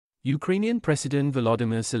Ukrainian President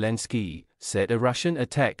Volodymyr Zelenskyy said a Russian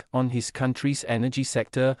attack on his country's energy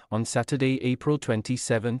sector on Saturday, April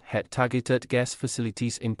 27, had targeted gas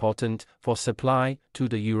facilities important for supply to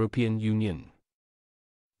the European Union.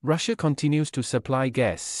 Russia continues to supply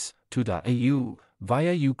gas to the EU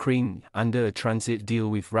via Ukraine under a transit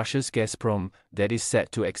deal with Russia's Gazprom that is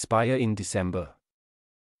set to expire in December.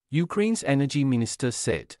 Ukraine's energy minister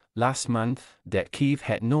said last month that Kyiv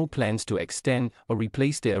had no plans to extend or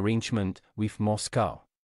replace the arrangement with Moscow,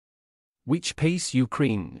 which pays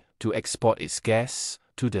Ukraine to export its gas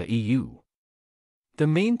to the EU. The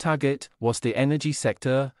main target was the energy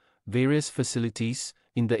sector, various facilities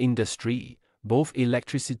in the industry, both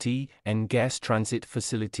electricity and gas transit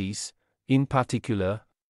facilities, in particular,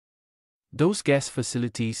 those gas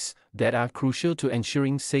facilities that are crucial to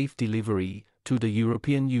ensuring safe delivery to the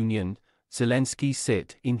European Union, Zelenskyy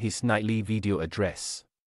said in his nightly video address.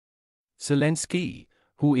 Zelenskyy,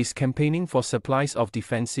 who is campaigning for supplies of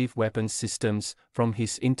defensive weapons systems from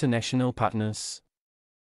his international partners,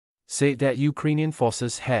 said that Ukrainian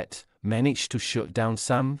forces had managed to shoot down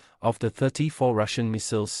some of the 34 Russian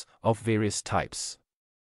missiles of various types.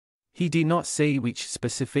 He did not say which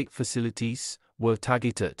specific facilities were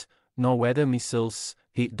targeted, nor whether missiles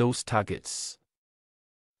hit those targets.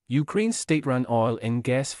 Ukraine's state-run oil and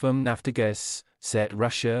gas firm Naftogaz said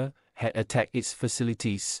Russia had attacked its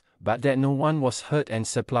facilities, but that no one was hurt and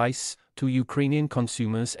supplies to Ukrainian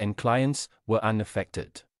consumers and clients were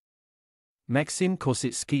unaffected. Maxim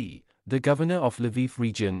Kosicki, the governor of Lviv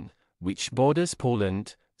region, which borders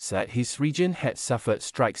Poland, said his region had suffered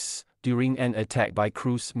strikes during an attack by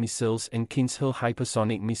cruise missiles and Kinzhal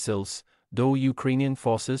hypersonic missiles, though Ukrainian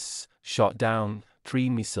forces shot down 3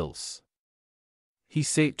 missiles. He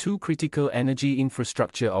said 2 critical energy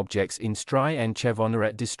infrastructure objects in Stry and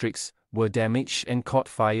Chervonorad districts were damaged and caught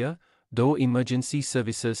fire, though emergency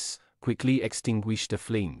services quickly extinguished the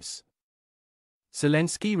flames.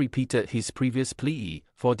 Zelenskyy repeated his previous plea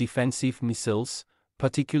for defensive missiles,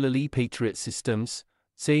 particularly Patriot systems,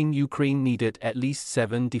 saying Ukraine needed at least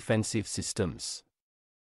 7 defensive systems.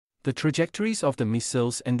 The trajectories of the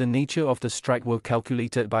missiles and the nature of the strike were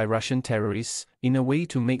calculated by Russian terrorists in a way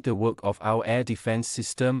to make the work of our air defense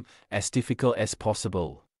system as difficult as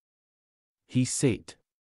possible, he said.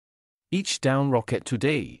 Each down rocket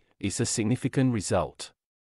today is a significant result.